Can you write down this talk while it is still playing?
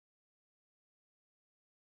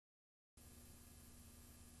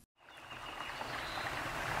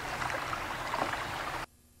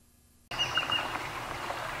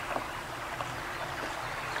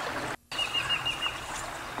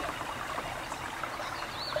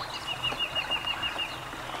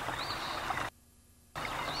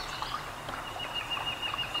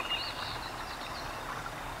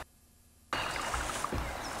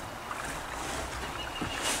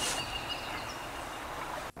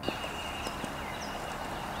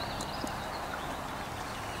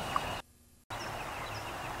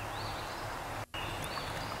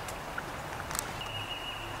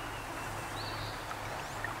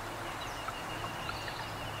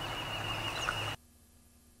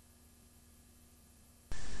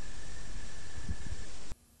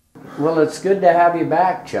Well, it's good to have you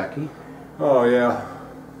back, Chucky. Oh, yeah.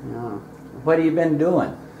 Yeah. What have you been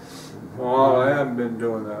doing? Well, I haven't been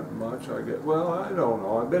doing that much. Well, I don't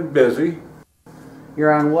know. I've been busy.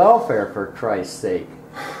 You're on welfare, for Christ's sake.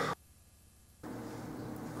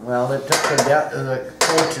 Well, it took the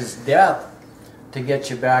coach's death to get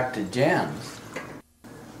you back to Jen's.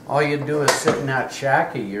 All you do is sit in that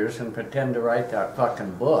shack of yours and pretend to write that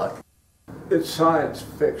fucking book. It's science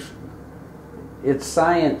fiction. It's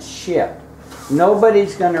science shit.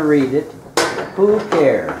 Nobody's gonna read it. Who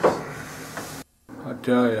cares? I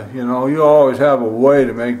tell you, you always have a way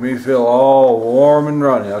to make me feel all warm and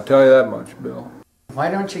runny. I'll tell you that much, Bill. Why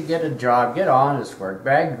don't you get a job, get honest work,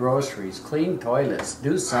 bag groceries, clean toilets,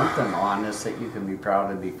 do something honest that you can be proud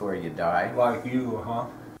of before you die? Like you, huh?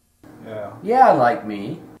 Yeah. Yeah, like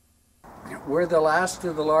me. We're the last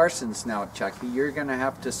of the Larsons now, Chucky. You're gonna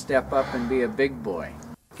have to step up and be a big boy.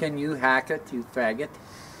 Can you hack it, you faggot?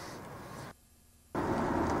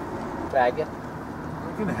 Faggot?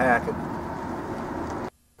 You can hack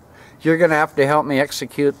it. You're gonna have to help me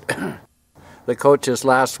execute the coach's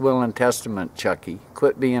last will and testament, Chucky.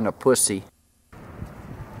 Quit being a pussy.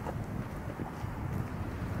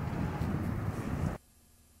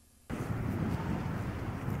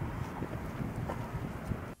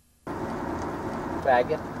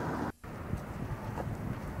 Faggot.